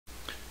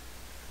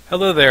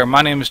Hello there,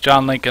 my name is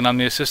John Lincoln. I'm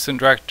the Assistant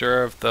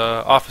Director of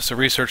the Office of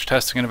Research,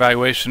 Testing, and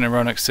Evaluation in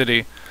Roanoke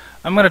City.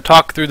 I'm going to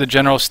talk through the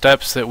general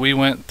steps that we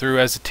went through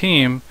as a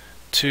team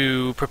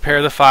to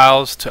prepare the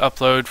files to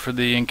upload for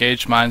the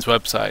Engaged Minds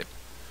website.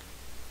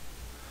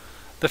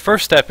 The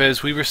first step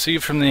is we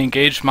received from the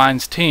Engaged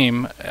Minds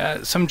team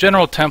some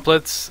general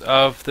templates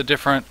of the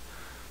different,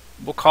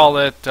 we'll call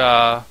it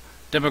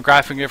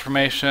demographic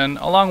information,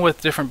 along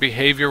with different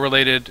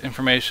behavior-related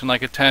information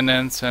like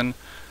attendance and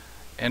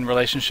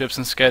relationships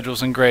and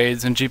schedules and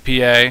grades and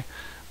GPA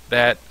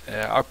that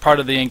are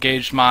part of the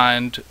Engaged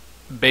Mind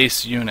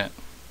base unit.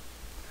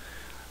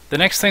 The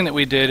next thing that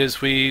we did is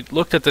we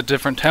looked at the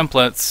different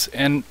templates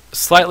and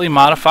slightly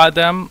modified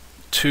them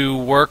to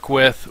work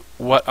with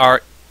what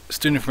our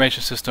student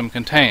information system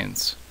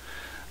contains.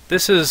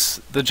 This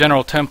is the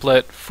general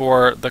template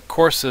for the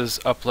courses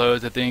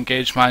upload that the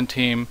Engaged Mind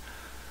team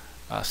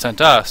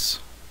sent us.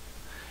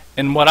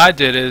 And what I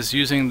did is,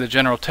 using the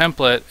general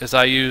template, is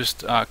I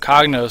used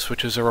Cognos,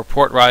 which is a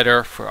report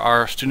writer for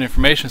our student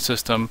information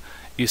system,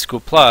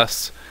 eSchool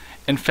Plus,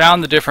 and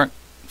found the different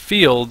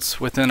fields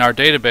within our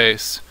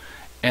database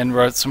and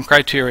wrote some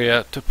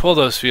criteria to pull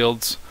those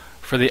fields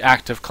for the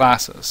active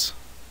classes.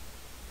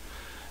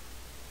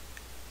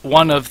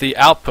 One of the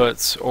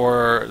outputs,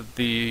 or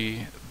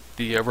the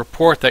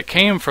report that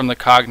came from the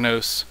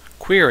Cognos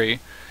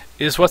query,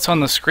 is what's on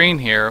the screen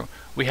here.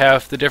 We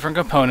have the different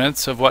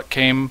components of what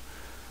came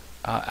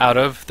out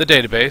of the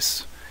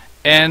database,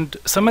 and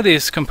some of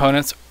these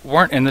components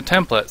weren't in the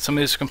template. Some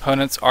of these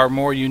components are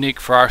more unique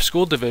for our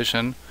school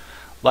division,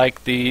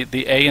 like the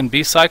A and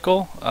B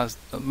cycle.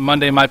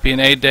 Monday might be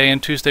an A day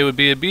and Tuesday would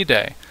be a B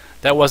day.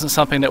 That wasn't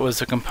something that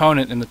was a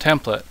component in the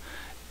template,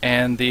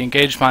 and the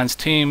Engaged Minds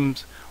team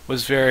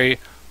was very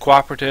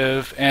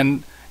cooperative,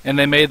 and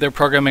they made their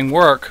programming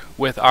work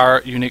with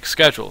our unique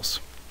schedules.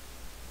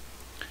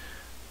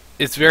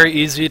 It's very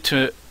easy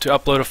to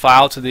upload a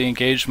file to the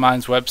Engaged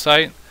Minds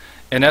website.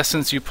 In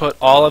essence, you put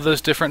all of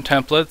those different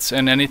templates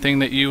and anything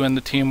that you and the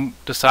team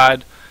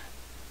decide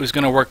is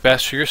going to work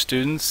best for your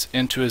students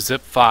into a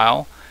zip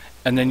file,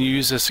 and then you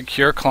use a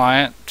secure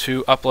client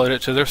to upload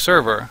it to their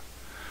server.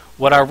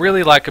 What I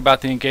really like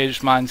about the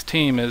Engaged Minds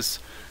team is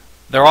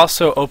they're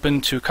also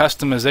open to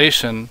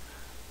customization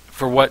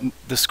for what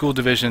the school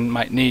division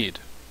might need.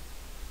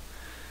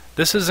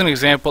 This is an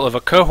example of a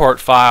cohort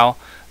file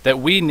that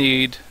we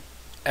need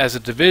as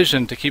a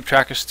division to keep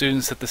track of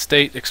students that the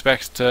state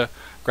expects to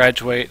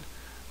graduate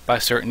by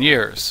certain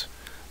years.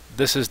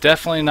 This is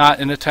definitely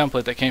not in a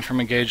template that came from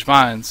Engaged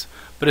Minds,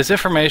 but is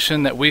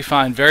information that we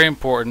find very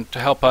important to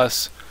help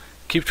us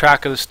keep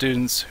track of the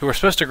students who are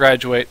supposed to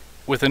graduate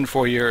within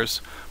 4 years,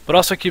 but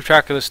also keep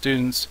track of the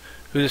students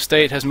who the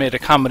state has made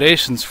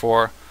accommodations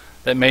for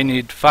that may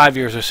need 5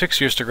 years or 6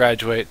 years to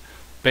graduate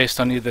based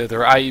on either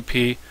their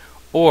IEP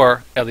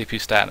or LEP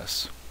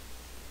status.